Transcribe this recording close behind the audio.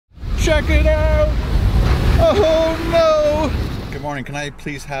check it out. Oh no. Good morning, can I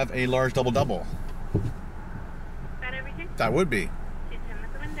please have a large double-double? Is that everything? That would be. 210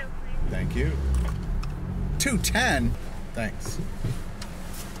 at the window, please. Thank you. 210? Thanks.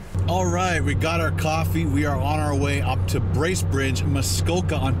 All right, we got our coffee. We are on our way up to Bracebridge,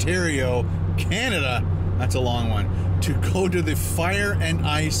 Muskoka, Ontario, Canada. That's a long one. To go to the Fire and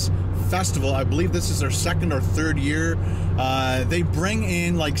Ice Festival. I believe this is their second or third year. They bring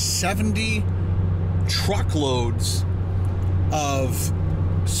in like 70 truckloads of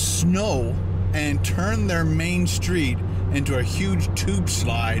snow and turn their main street into a huge tube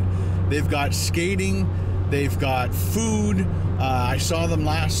slide. They've got skating, they've got food. I saw them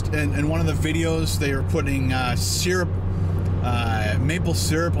last in one of the videos. They were putting syrup, maple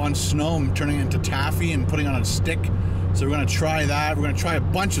syrup on snow and turning it into taffy and putting it on a stick. So we're gonna try that. We're gonna try a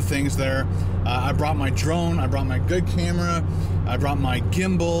bunch of things there. I brought my drone, I brought my good camera, I brought my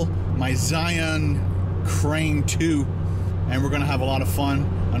gimbal, my Zhiyun Crane 2, and we're gonna have a lot of fun.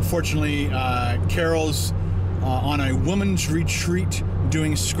 Unfortunately, Carol's on a women's retreat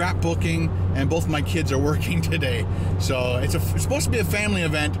doing scrapbooking, and both my kids are working today. So it's supposed to be a family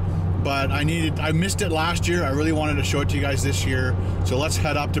event, but I missed it last year. I really wanted to show it to you guys this year. So let's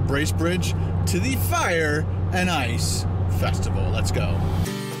head up to Bracebridge to the Fire and Ice Festival. Let's go.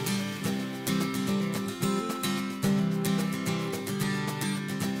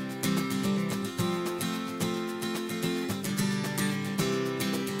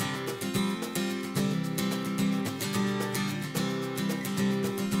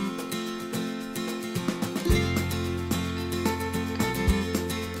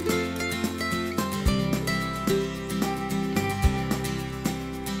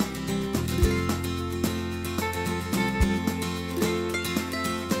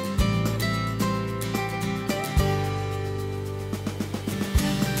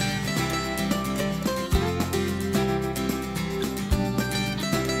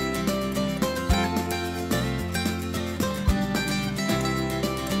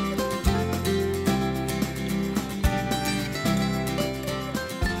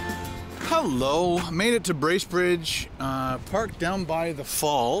 Hello, made it to Bracebridge, parked down by the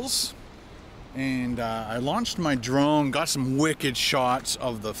falls, and I launched my drone, got some wicked shots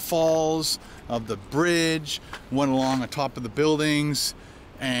of the falls, of the bridge, went along the top of the buildings,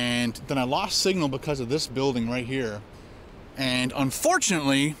 and then I lost signal because of this building right here. And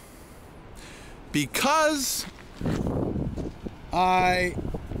unfortunately, because I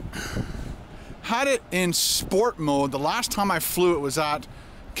had it in sport mode, the last time I flew it was at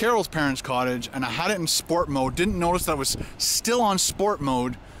Carol's parents' cottage, and I had it in sport mode, didn't notice that I was still on sport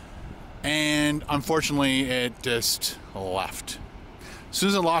mode, and unfortunately it just left. As soon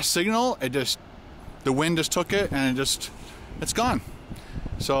as it lost signal, the wind just took it, and it's gone.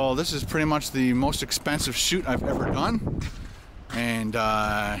 So this is pretty much the most expensive shoot I've ever done, and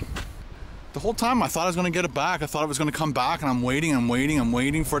the whole time I thought I was going to get it back. I thought it was going to come back, and I'm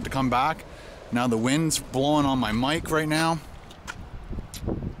waiting for it to come back. Now the wind's blowing on my mic right now.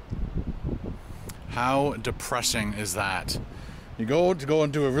 How depressing is that? You go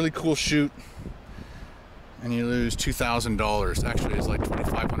and do a really cool shoot and you lose $2,000. Actually, it's like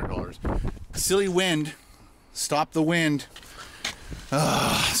 $2,500. Silly wind. Stop the wind.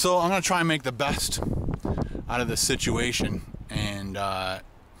 So I'm gonna try and make the best out of this situation. And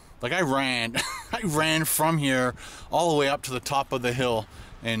like I ran from here all the way up to the top of the hill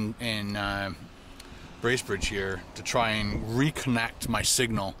in Bracebridge here to try and reconnect my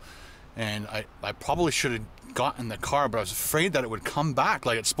signal. And I probably should have gotten in the car, but I was afraid that it would come back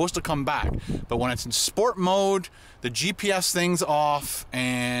like it's supposed to come back. But when it's in sport mode, the GPS thing's off,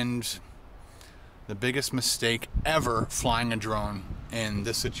 and the biggest mistake ever flying a drone in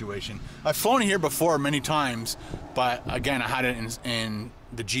this situation. I've flown here before many times, but again, I had it in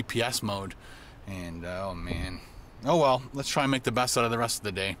the GPS mode, and oh man. Oh well, let's try and make the best out of the rest of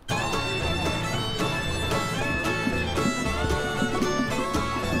the day.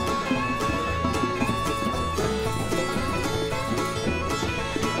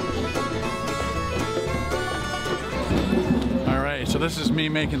 So this is me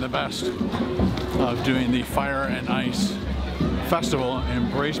making the best of doing the Fire and Ice Festival in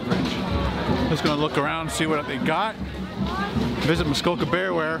Bracebridge. Just gonna look around, see what they got, visit Muskoka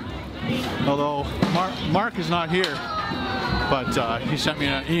Bearware, although Mark is not here, but he sent me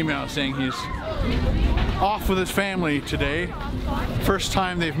an email saying he's off with his family today. First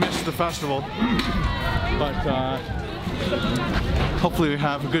time they've missed the festival, but hopefully we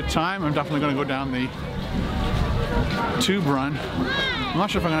have a good time. I'm definitely gonna go down the tube run. I'm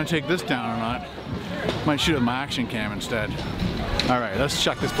not sure if I'm going to take this down or not. Might shoot with my action cam instead. All right, let's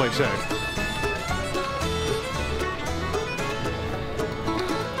check this place out.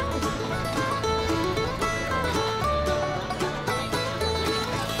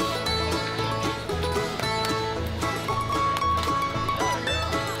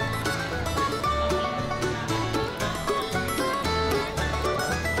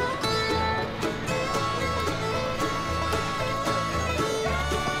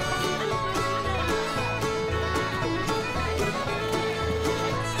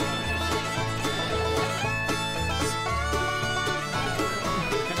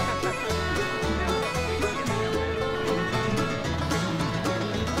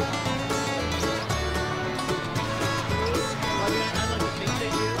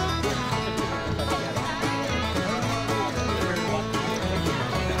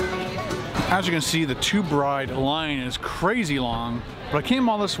 As you can see, the two-bride line is crazy long, but I came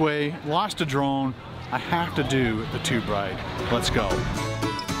all this way, lost a drone. I have to do the two-bride. Let's go.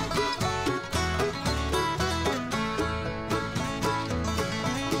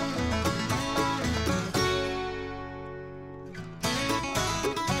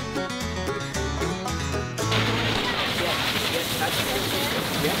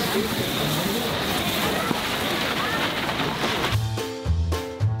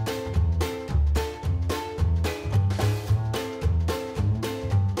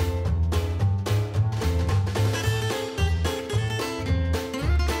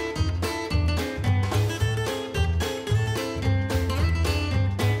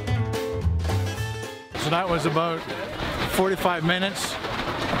 So that was about 45 minutes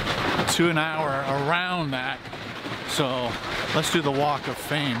to an hour around that. So let's do the walk of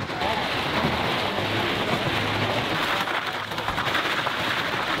fame.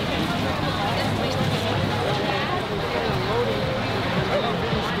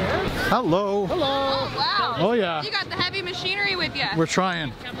 Hello. Hello. Oh, wow. Oh, yeah. You got the heavy machinery with you. We're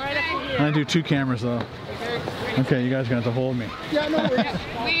trying. Come right up here. I do two cameras though. Okay, you guys are gonna have to hold me. Yeah, no worries.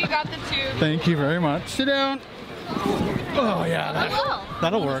 We got the two. Thank you very much. Sit down. Oh yeah,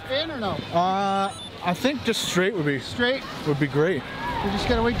 that'll work. In or no? I think just straight would be great. We just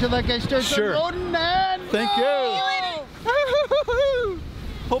gotta wait till that guy starts Sure. unloading and Thank you.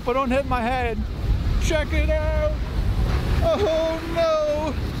 Hope I don't hit my head. Check it out. Oh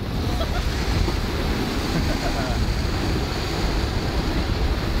no.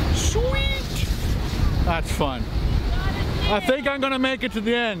 Sweet. That's fun. I think I'm gonna make it to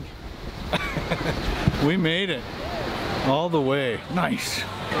the end. We made it all the way. Nice.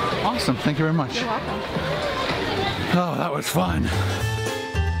 Awesome. Thank you very much. You're welcome. Oh, that was fun.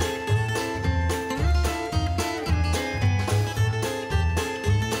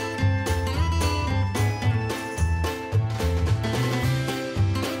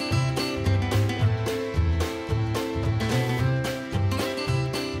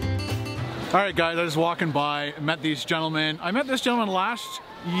 All right, guys, I was walking by, met these gentlemen. I met this gentleman last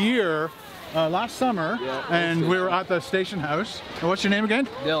year, last summer, and we were at the station house. And what's your name again?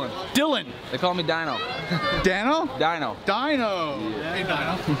 Dylan. Dylan. They call me Dino. Dano? Dino. Dino. Yeah. Hey,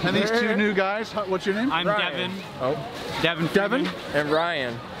 Dino. And these two new guys, what's your name? I'm Ryan. Devin. Oh. Devin? And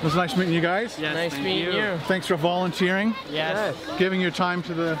Ryan. It was nice meeting you guys. Yes, Nice thank meeting you. Thanks for volunteering, Yes. giving your time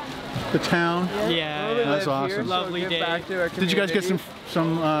to the town. Yeah. That's awesome. Lovely day. Did you guys get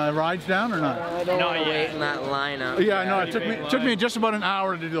some rides down or not? I don't Not want to wait yet. in that line up. Yeah, no, it Pretty big took me line. just about an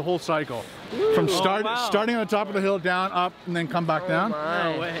hour to do the whole cycle. From wow. starting on the top of the hill, down, up, and then come back down.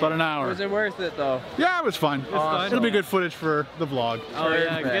 My. No way. About an hour. Was it worth it though? Yeah, it was fun. fun. It'll be good footage for the vlog. Oh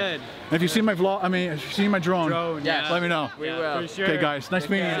yeah, Perfect. good. And if you see my vlog, if you see my drone, Drone, Yes. yeah. let me know. We Yeah, will. for sure. Okay, guys, nice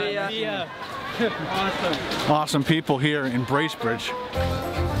meeting See you. ya. See ya. Awesome. Awesome people here in Bracebridge.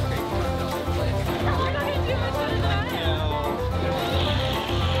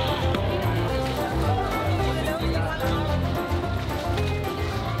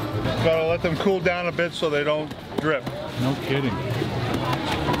 Gotta let them cool down a bit so they don't drip. No kidding.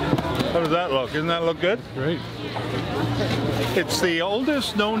 How does that look? Doesn't that look good? Great. It's the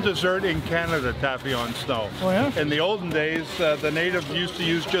oldest known dessert in Canada, taffy on snow. Oh, yeah? In the olden days, the natives used to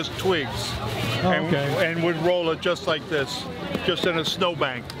use just twigs Oh, okay. and would roll it just like this, just in a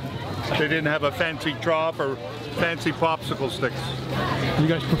snowbank. They didn't have a fancy drop or fancy popsicle sticks. You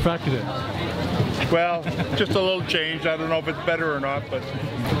guys perfected it. Well, just a little change. I don't know if it's better or not, but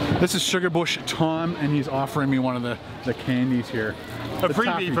This is Sugarbush Tom, and he's offering me one of the candies here. a The freebie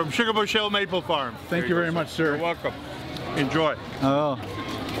taffy. from Sugarbush Hill Maple Farm. Thank There you go, very much, sir. You're welcome. Enjoy. Oh.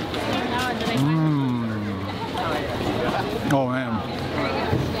 Oh man.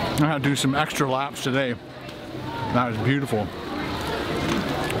 I had to do some extra laps today. That was beautiful.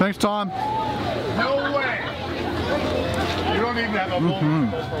 Thanks, Tom. No way. You don't even have a bowl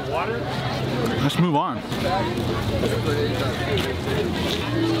for water. Let's move on.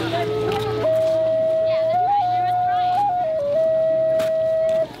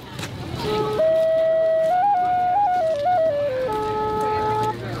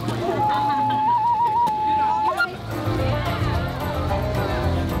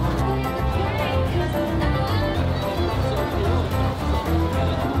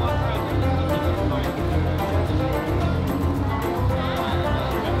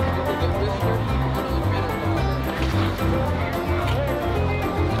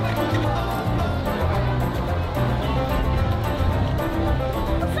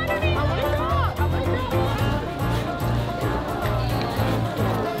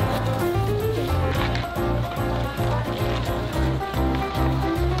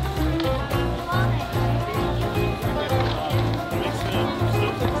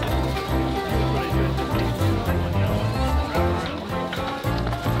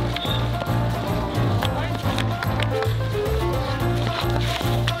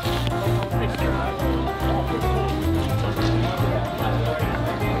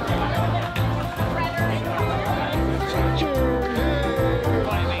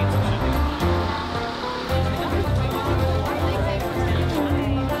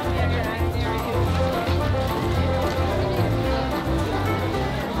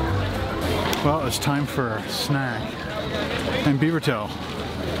 Well, it's time for a snack. And Beaver Tail.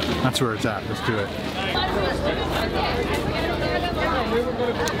 That's where it's at. Let's do it.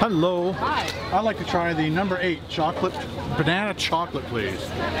 Hello. Hi. I'd like to try the number 8 chocolate, banana chocolate, please.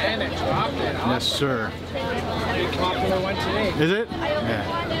 Banana chocolate? Yes, sir. Popular one today. Is it?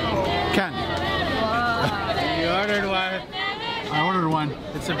 Yeah. Ken. You ordered one. I ordered one.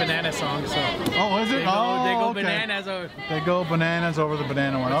 It's a banana song, so. Oh, is it? They go okay. bananas over. They go bananas over the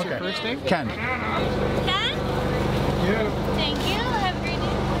banana one. What's okay. your first name? Ken. Ken? Thank you. Have a great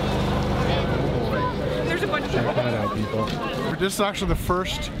day. There's a bunch of Check that out, people. This is actually the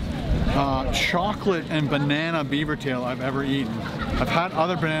first chocolate and banana beaver tail I've ever eaten. I've had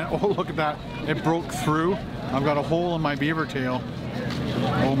other banana. Oh, look at that. It broke through. I've got a hole in my beaver tail.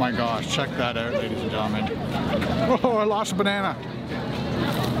 Oh my gosh, check that out, ladies and gentlemen. Oh, I lost a banana.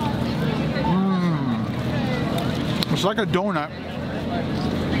 It's like a donut.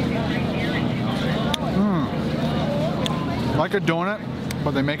 Like a donut,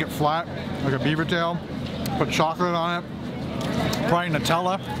 but they make it flat, like a beaver tail. Put chocolate on it, probably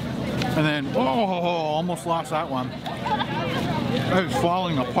Nutella, and then, oh, almost lost that one. It's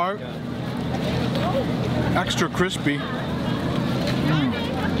falling apart. Extra crispy.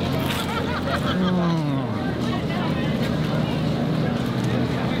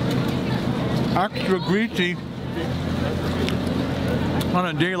 Extra greasy on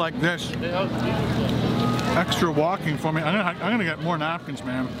a day like this. Extra walking for me. I'm gonna get more napkins,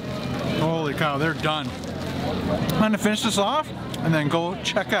 man. Holy cow, they're done. I'm gonna finish this off and then go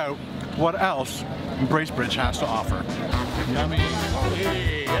check out what else Bracebridge has to offer. Yummy.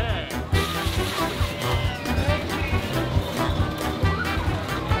 Yeah.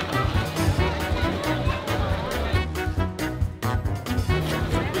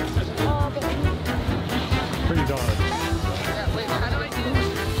 Pretty dog. Wait, how do I do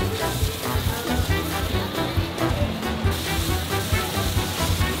this?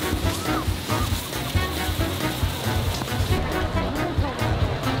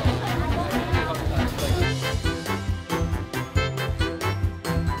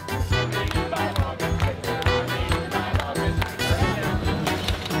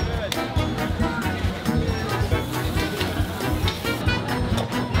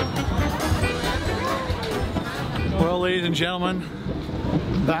 Well, ladies and gentlemen,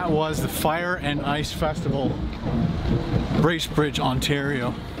 that was the Fire and Ice Festival, Bracebridge,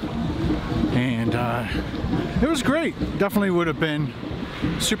 Ontario, and it was great. Definitely would have been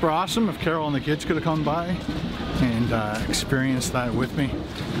super awesome if Carol and the kids could have come by and experienced that with me.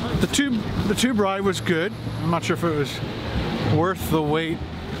 The tube ride was good. I'm not sure if it was worth the wait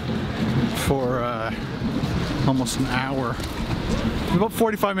for almost an hour. It was about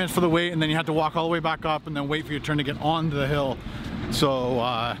 45 minutes for the wait, and then you had to walk all the way back up and then wait for your turn to get onto the hill. So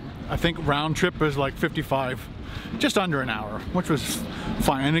I think round trip was like 55, just under an hour, which was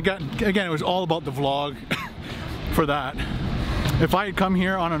fine. And again, it was all about the vlog for that. If I had come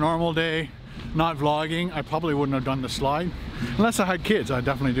here on a normal day, not vlogging, I probably wouldn't have done the slide. Unless I had kids, I'd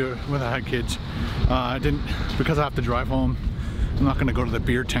definitely do it when I had kids. I didn't, because I have to drive home, I'm not gonna go to the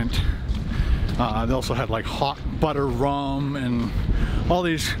beer tent. They also had like hot butter rum and all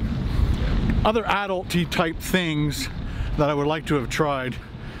these other adult-y type things that I would like to have tried,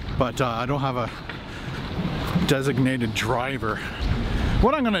 but I don't have designated driver.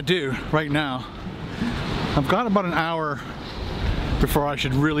 What I'm gonna do right now, I've got about an hour before I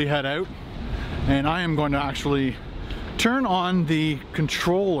should really head out, and I am going to actually turn on the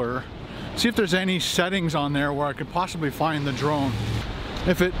controller, see if there's any settings on there where I could possibly find the drone.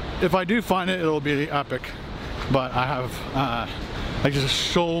 If I do find it, it'll be epic. But I have like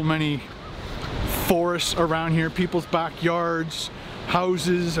just so many forests around here, people's backyards,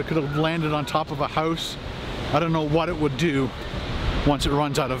 houses. I could have landed on top of a house. I don't know what it would do once it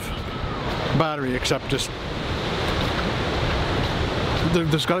runs out of battery, except just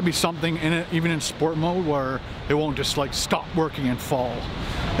there's got to be something in it, even in sport mode, where it won't just like stop working and fall.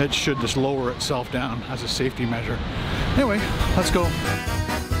 It should just lower itself down as a safety measure. Anyway, let's go.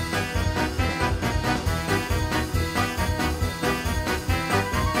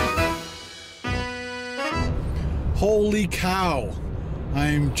 Holy cow!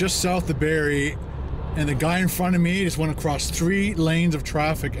 I'm just south of Barrie, and the guy in front of me just went across 3 lanes of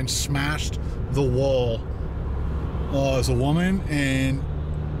traffic and smashed the wall. Oh, it was a woman, and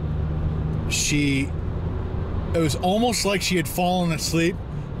it was almost like she had fallen asleep,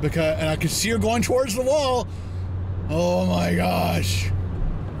 and I could see her going towards the wall. Oh my gosh.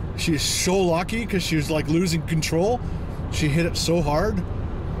 She's so lucky because she was like losing control. She hit it so hard.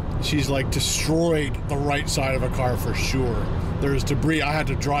 She's like destroyed the right side of a car for sure. There's debris. I had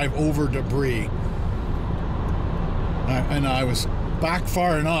to drive over debris. And I was back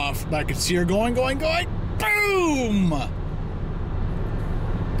far enough that I could see her going. Boom! I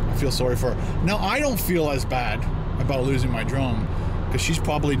feel sorry for her. Now, I don't feel as bad about losing my drone because she's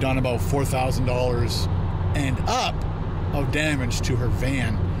probably done about $4,000 and up of damage to her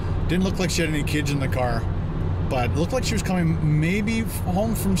van. Didn't look like she had any kids in the car, but it looked like she was coming maybe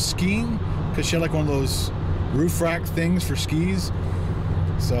home from skiing because she had like one of those roof rack things for skis.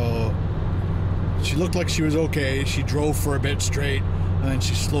 So she looked like she was okay. She drove for a bit straight and then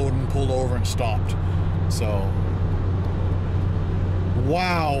she slowed and pulled over and stopped. So,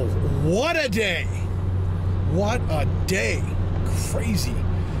 wow, what a day. What a day. Crazy.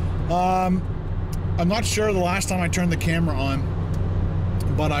 I'm not sure the last time I turned the camera on,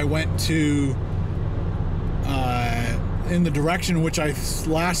 but I went to in the direction in which I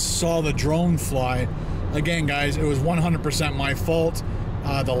last saw the drone fly. Again, guys, it was 100% my fault.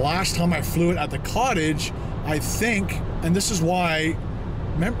 The last time I flew it at the cottage, I think, and this is why,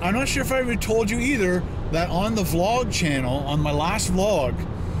 I'm not sure if I ever told you either, that on the vlog channel, on my last vlog,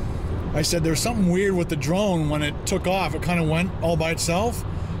 I said there's something weird with the drone. When it took off, it kind of went all by itself.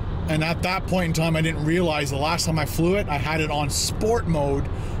 And at that point in time, I didn't realize the last time I flew it, I had it on sport mode.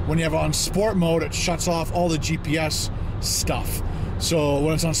 When you have it on sport mode, it shuts off all the GPS stuff. So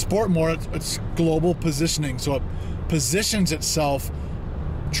when it's on sport mode, it's global positioning. So it positions itself,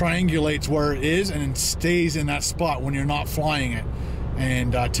 triangulates where it is, and it stays in that spot when you're not flying it.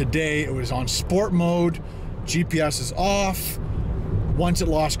 And today it was on sport mode, GPS is off. Once it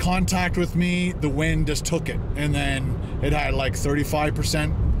lost contact with me, the wind just took it. And then it had like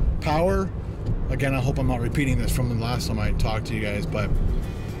 35% power. Again, I hope I'm not repeating this from the last time I talked to you guys, but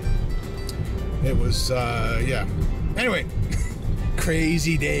it was, yeah. Anyway,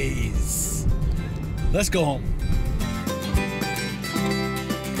 crazy days. Let's go home.